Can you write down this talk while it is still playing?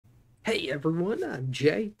Hey everyone, I'm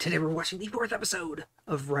Jay. Today we're watching the fourth episode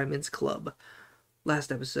of Ryman's Club.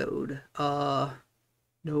 Last episode,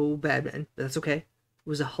 no bad men, but that's okay. It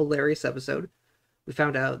was a hilarious episode. We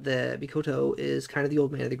found out that Mikoto is kind of the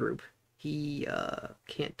old man of the group. He,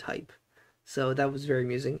 can't type. So that was very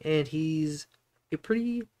amusing. And he's a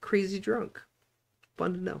pretty crazy drunk.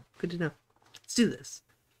 Fun to know. Good to know. Let's do this.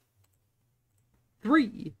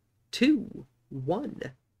 3, 2, 1,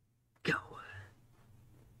 go.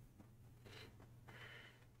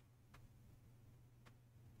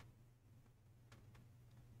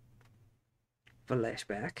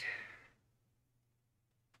 Flashback.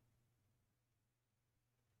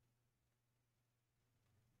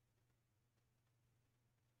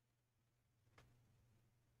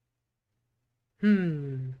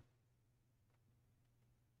 Hmm.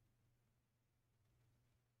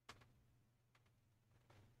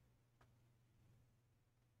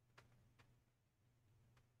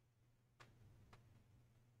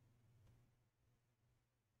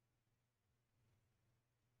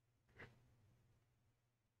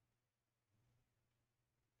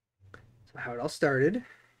 So how it all started.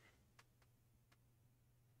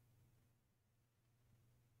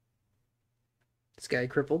 This guy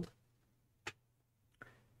crippled. That's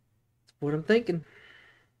what I'm thinking.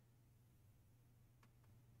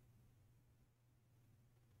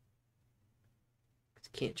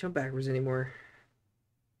 Can't jump backwards anymore.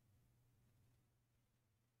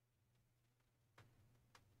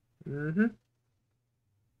 Mm-hmm.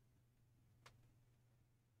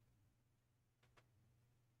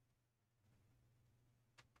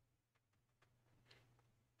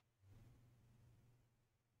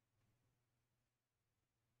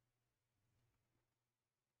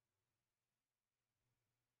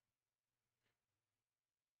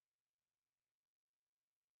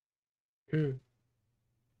 Hmm.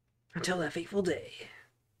 Until that fateful day.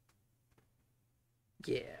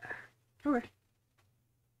 Yeah. Okay.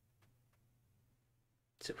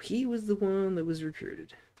 So he was the one that was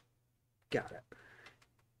recruited. Got it.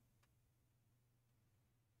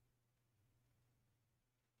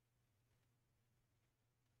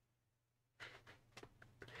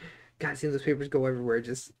 God, seeing those papers go everywhere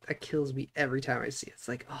just that kills me every time I see it. It's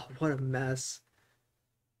like, oh, what a mess.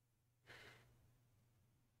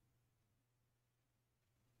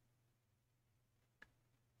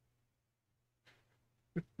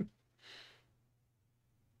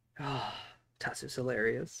 Oh, Tatsu's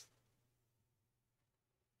hilarious.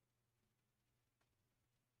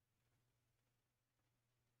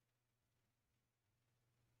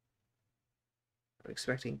 I'm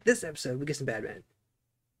expecting this episode we get some bad men.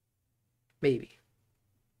 Maybe.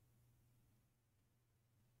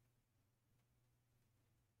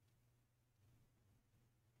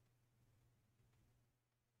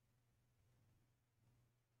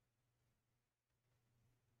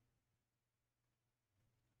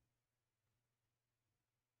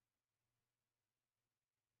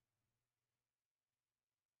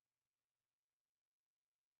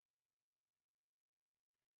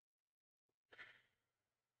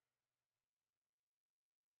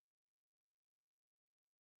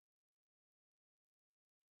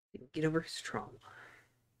 Get over his trauma.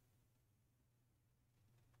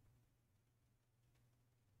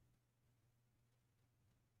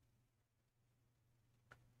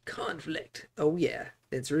 Conflict. Oh yeah.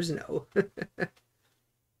 Answer is no.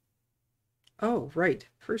 Oh, right.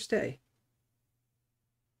 First day.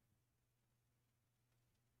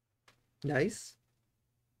 Nice.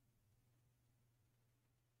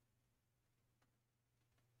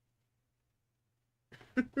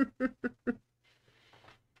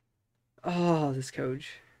 Oh, this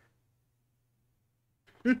coach.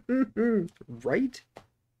 Right?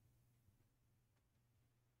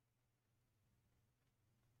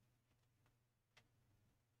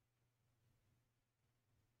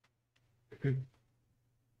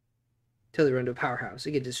 Till they run to a powerhouse,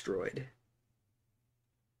 they get destroyed.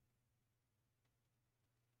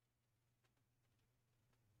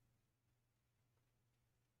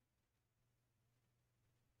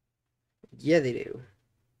 Yeah, they do.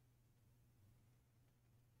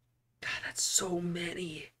 God, that's so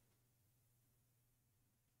many.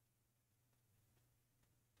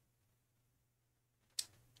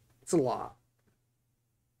 It's a lot.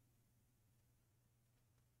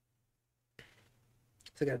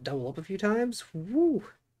 So I gotta double up a few times. Woo!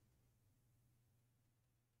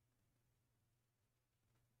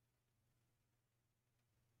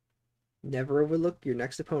 Never overlook your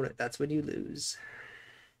next opponent. That's when you lose.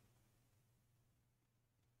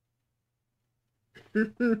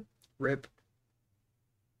 Rip.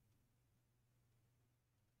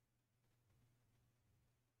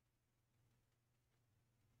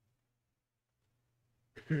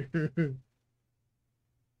 They're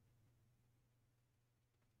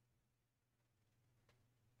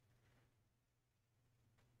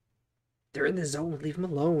in the zone. Leave them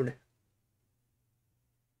alone.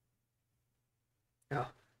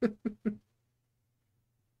 Oh,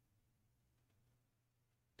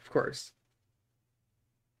 of course.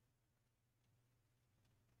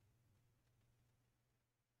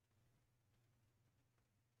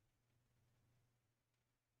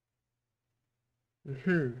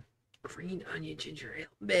 Hmm. Green onion ginger ale.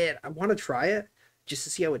 Man, I want to try it just to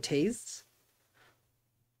see how it tastes.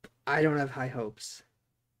 I don't have high hopes.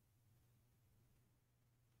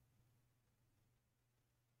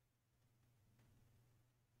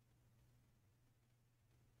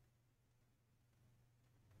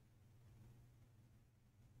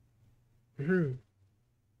 Hmm.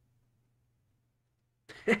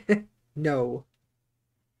 No.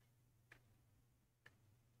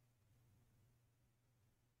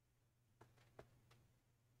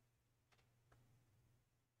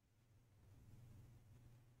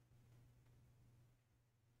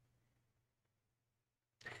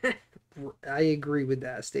 I agree with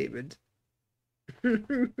that statement.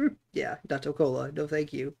 Yeah, Dato Cola. No,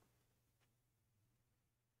 thank you.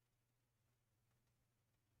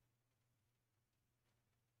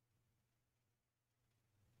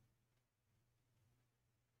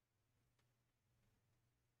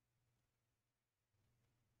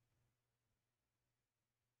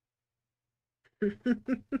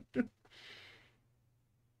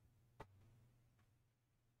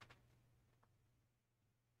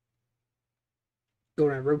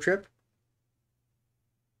 Going on a road trip?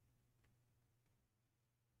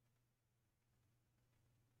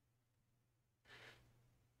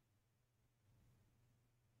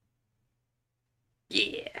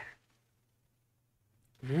 Yeah.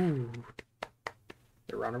 Ooh,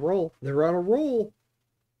 they're on a roll. They're on a roll.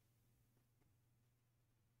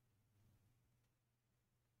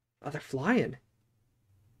 Oh, they're flying.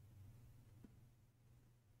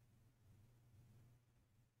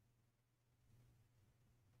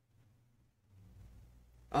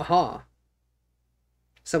 Aha.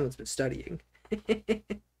 Someone's been studying.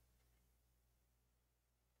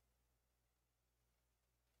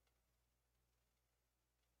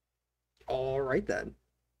 All right then.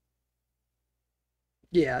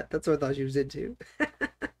 Yeah, that's what I thought she was into.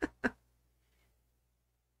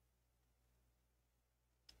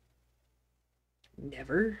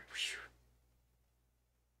 Never.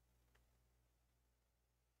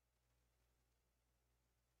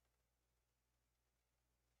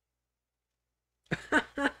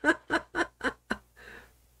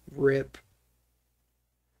 Rip.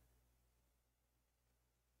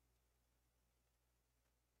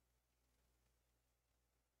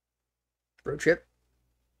 Road trip.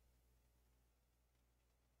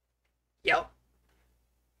 Yep.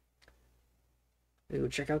 Go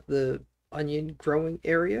check out the onion growing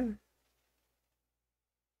area.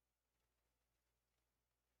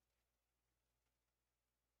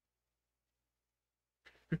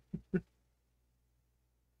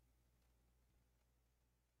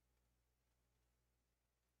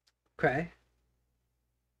 Okay.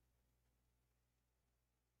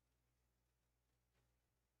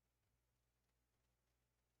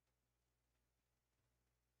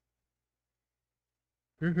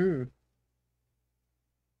 Mm-hmm.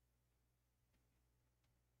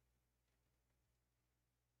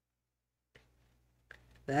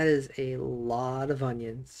 That is a lot of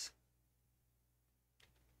onions.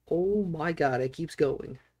 Oh my god, it keeps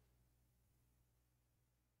going.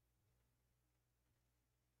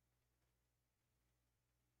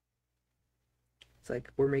 It's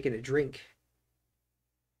like we're making a drink.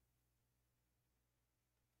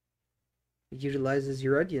 It utilizes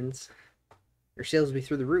your onions. Your sales will be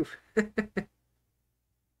through the roof.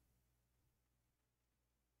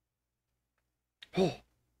 Oh,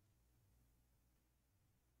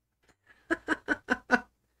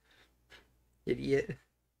 idiot.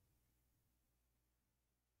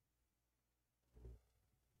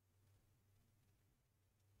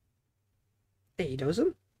 Hey, he knows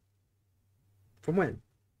him? From when?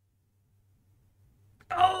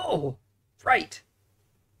 Oh, right.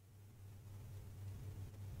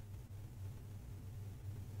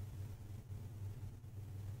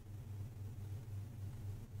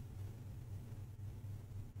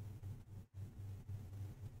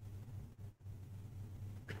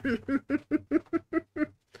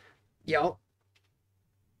 Yo,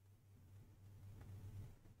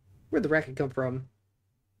 where'd the racket come from?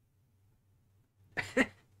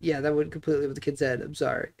 Yeah, that went completely with the kid's head. I'm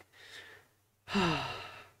sorry.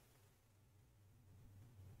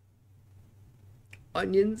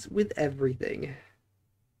 Onions with everything.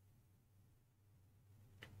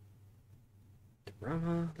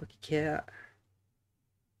 Drama, lucky cat.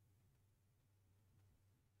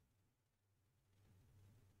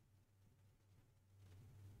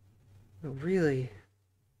 Oh, really?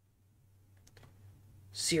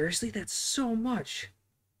 Seriously? That's so much.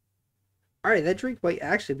 Alright, that drink might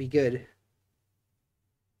actually be good.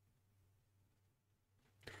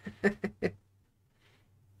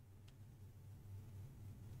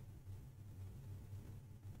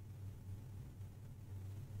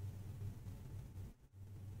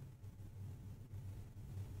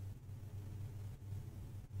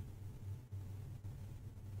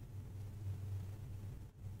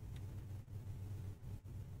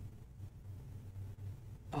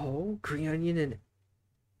 Oh, green onion and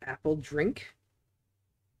apple drink?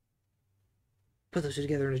 Put those two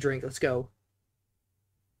together in a drink. Let's go.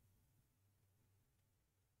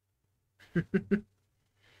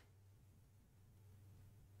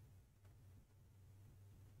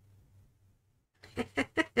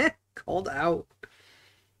 Called out.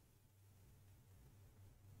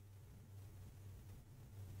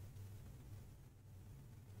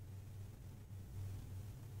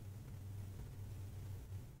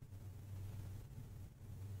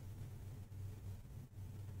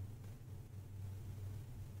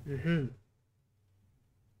 Mm-hmm.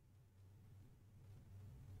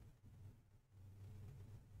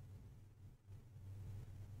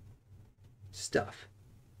 Stuff.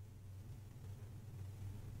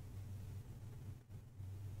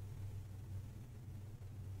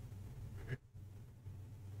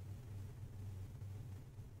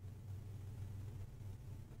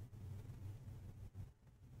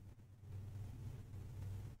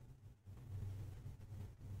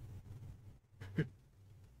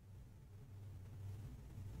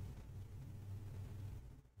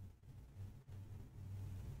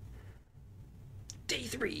 Day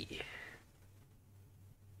 3.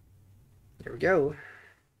 There we go.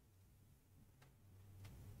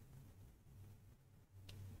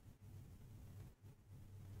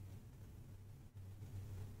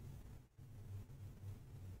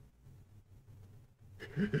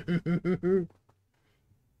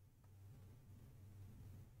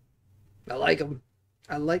 I like them.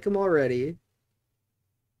 I like them already.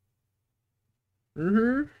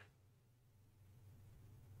 Mm-hmm.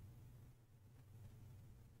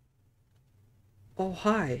 Oh,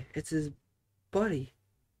 hi. It's his buddy.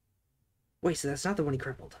 Wait, so that's not the one he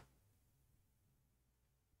crippled.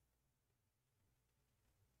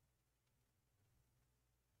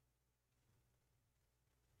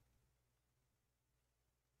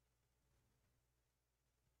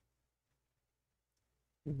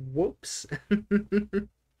 Whoops.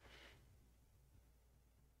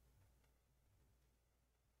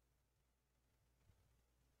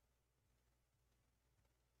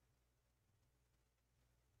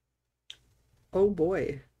 Oh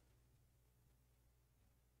boy.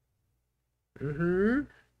 Mm-hmm.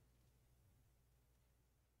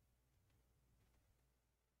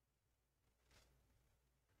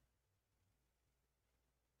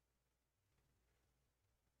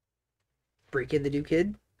 Break in the new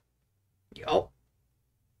kid. Oh.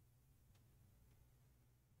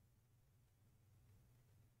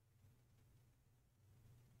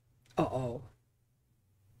 Uh-oh.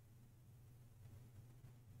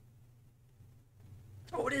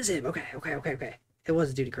 Oh, it is him. Okay, okay, okay, okay. It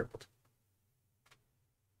was duty crippled.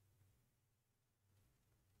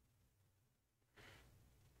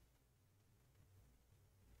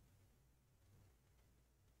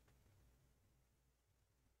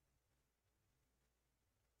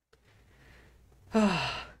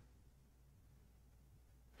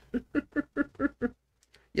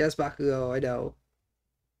 Yes, Bakugo, I know.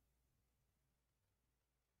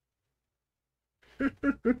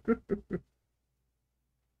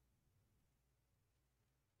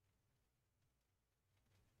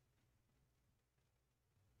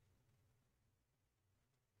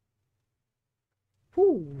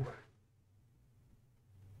 Whew.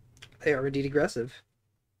 They are indeed aggressive.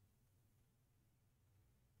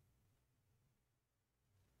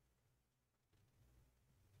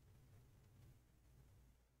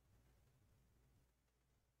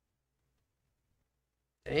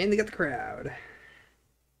 And they got the crowd.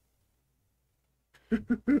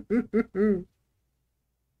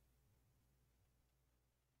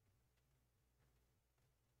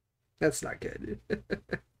 That's not good.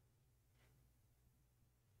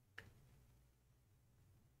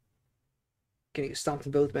 Gonna get stomped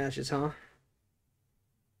in both matches, huh?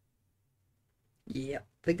 Yep,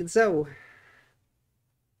 thinking so.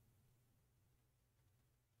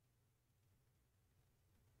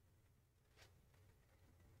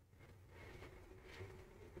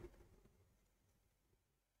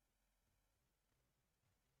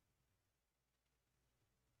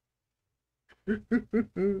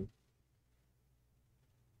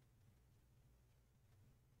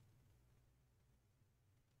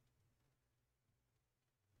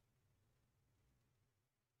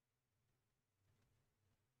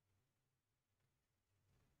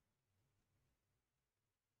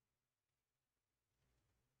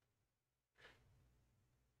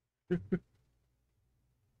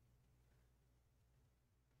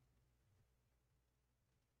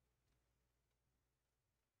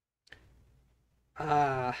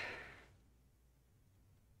 Ah,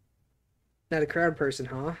 not a crowd person,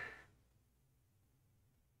 huh?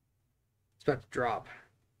 It's about to drop.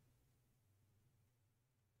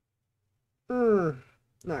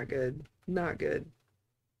 Not good. Not good.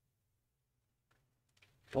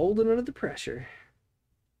 Folding under the pressure.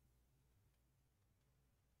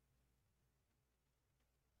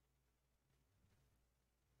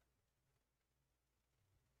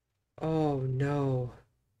 Oh no.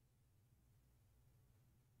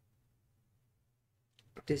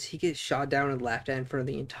 Does he get shot down and laughed at in front of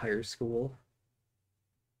the entire school?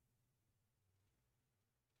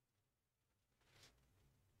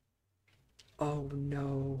 Oh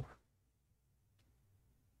no.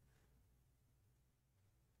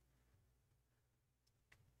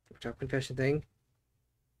 Drop confession thing.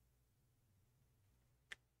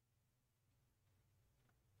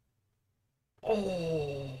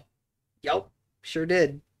 Oh, yep, sure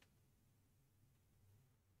did.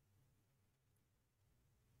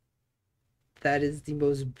 That is the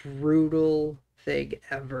most brutal thing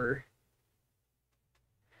ever.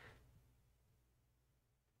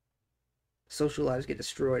 Social lives get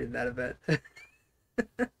destroyed in that event.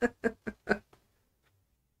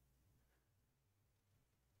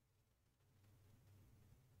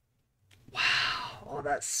 Wow. Oh,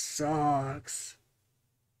 that sucks.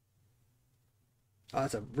 Oh,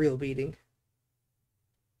 that's a real beating.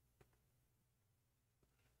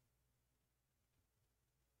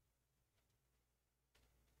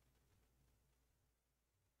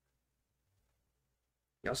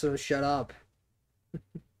 You also don't shut up.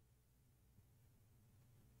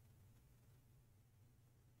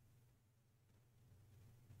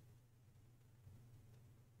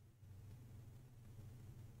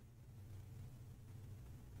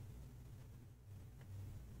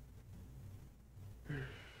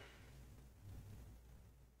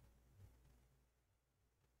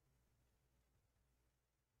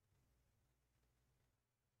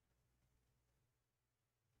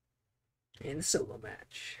 In the solo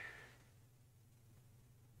match.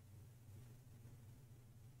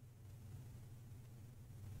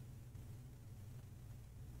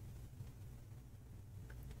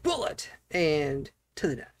 Bullet! And to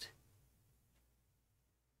the net.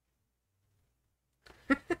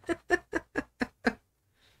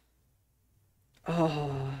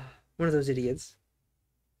 Oh, one of those idiots.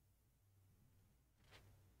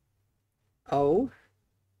 Oh.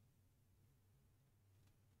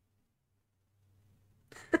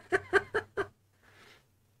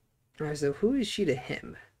 Alright, so who is she to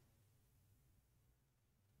him?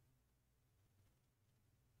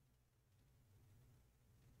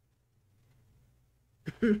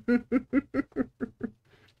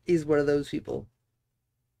 He's one of those people.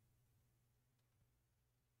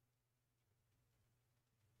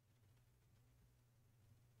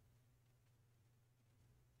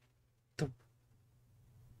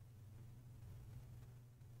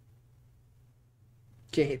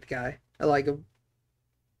 Can't hate the guy. I like him.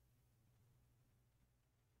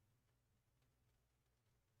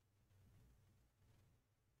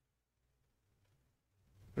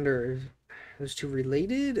 Wonder if those two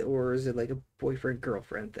related, or is it like a boyfriend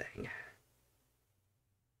girlfriend thing?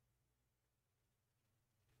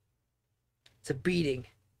 It's a beating.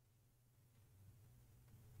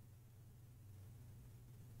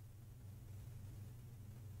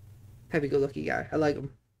 Happy go lucky guy. I like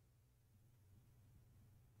him.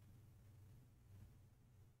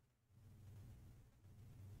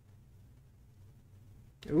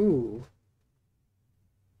 Ooh.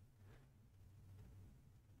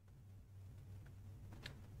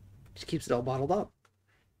 Just keeps it all bottled up.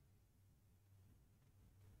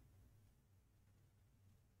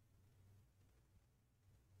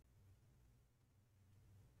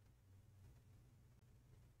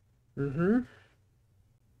 Mm-hmm.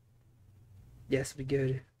 Yes, be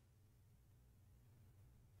good.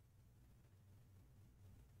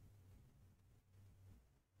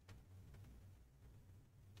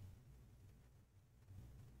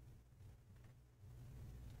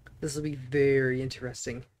 This will be very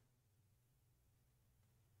interesting.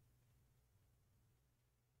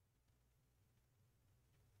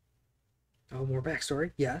 Oh, more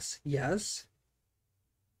backstory. Yes, yes.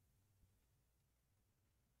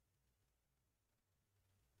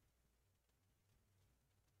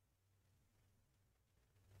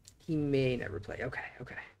 He may never play. Okay,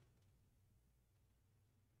 okay.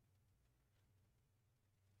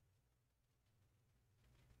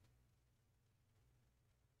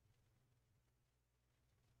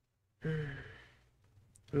 Let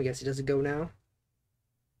me guess, he doesn't go now?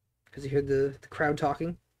 Because you hear the crowd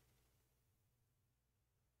talking?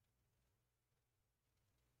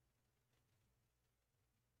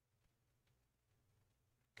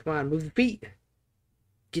 Come on, move your feet.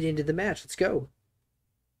 Get into the match. Let's go.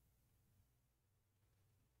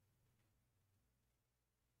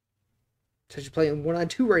 So you're playing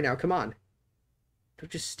 1-on-2 right now. Come on.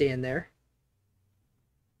 Don't just stand there.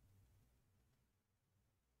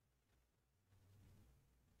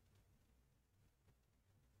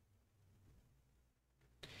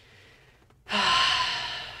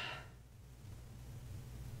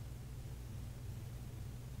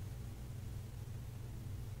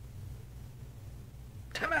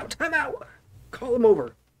 Time out, time out. Call him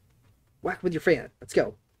over. Whack with your fan. Let's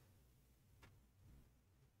go.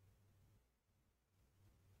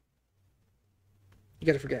 You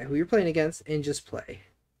gotta forget who you're playing against and just play.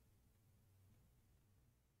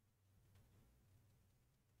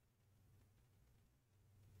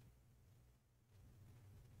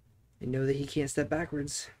 And know that he can't step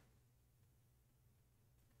backwards.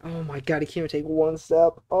 Oh my god, he can't even take one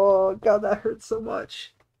step. Oh god, that hurts so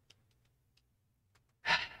much.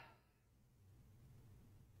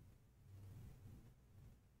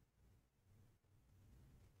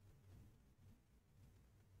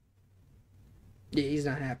 Yeah, he's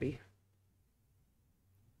not happy.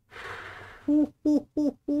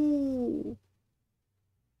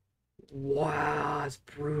 Wow, it's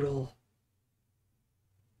brutal.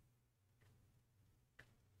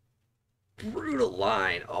 Brutal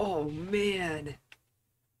line. Oh, man.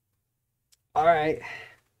 Alright.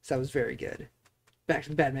 So that was very good. Back to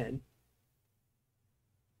the Batman.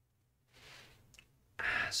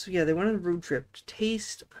 So yeah, they went on a road trip to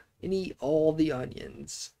taste and eat all the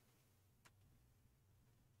onions.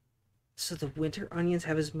 So the winter onions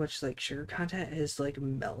have as much like sugar content as like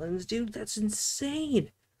melons, dude. That's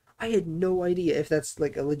insane. I had no idea if that's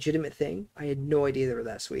like a legitimate thing. I had no idea they were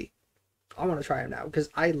that sweet. I want to try them now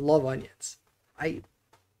because I love onions. I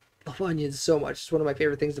love onions so much. It's one of my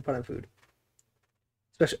favorite things to put on food.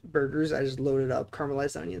 Especially burgers. I just loaded up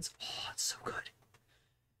caramelized onions. Oh, it's so good.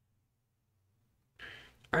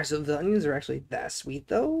 Alright, so the onions are actually that sweet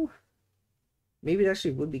though. Maybe it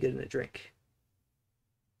actually would be good in a drink.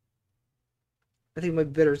 I think my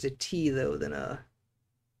better is a tea though than a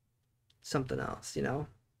something else, you know?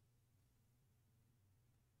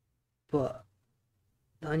 But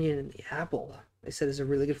the onion and the apple, they said is a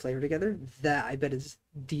really good flavor together. That I bet is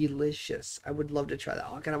delicious. I would love to try that.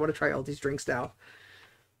 Oh god, I want to try all these drinks now.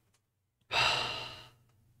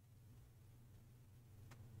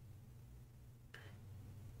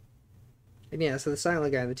 And yeah, so the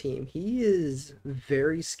silent guy on the team, he is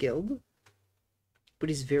very skilled, but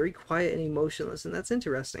he's very quiet and emotionless, and that's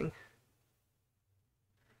interesting.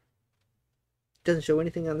 Doesn't show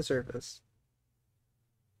anything on the surface.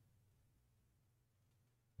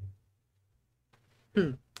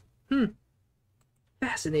 Hmm. Hmm.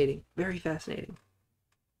 Fascinating. Very fascinating.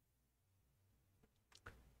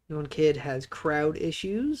 One kid has crowd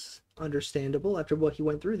issues. Understandable. After what he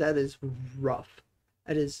went through, that is rough.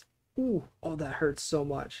 That is... Ooh. Oh, that hurts so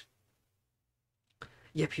much.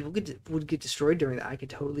 Yeah, people would get destroyed during that. I could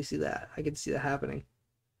totally see that. I could see that happening.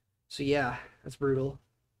 So yeah, that's brutal.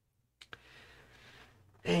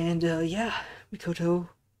 And yeah, Mikoto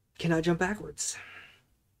cannot jump backwards.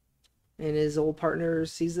 And his old partner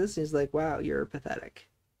sees this and he's like, wow, you're pathetic.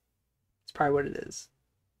 It's probably what it is.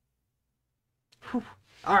 Whew.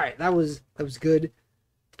 All right, that was good.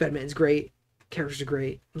 Batman's great. Characters are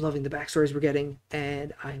great. I'm loving the backstories we're getting,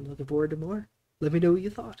 and I'm looking forward to more. Let me know what you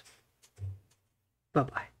thought.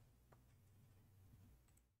 Bye-bye.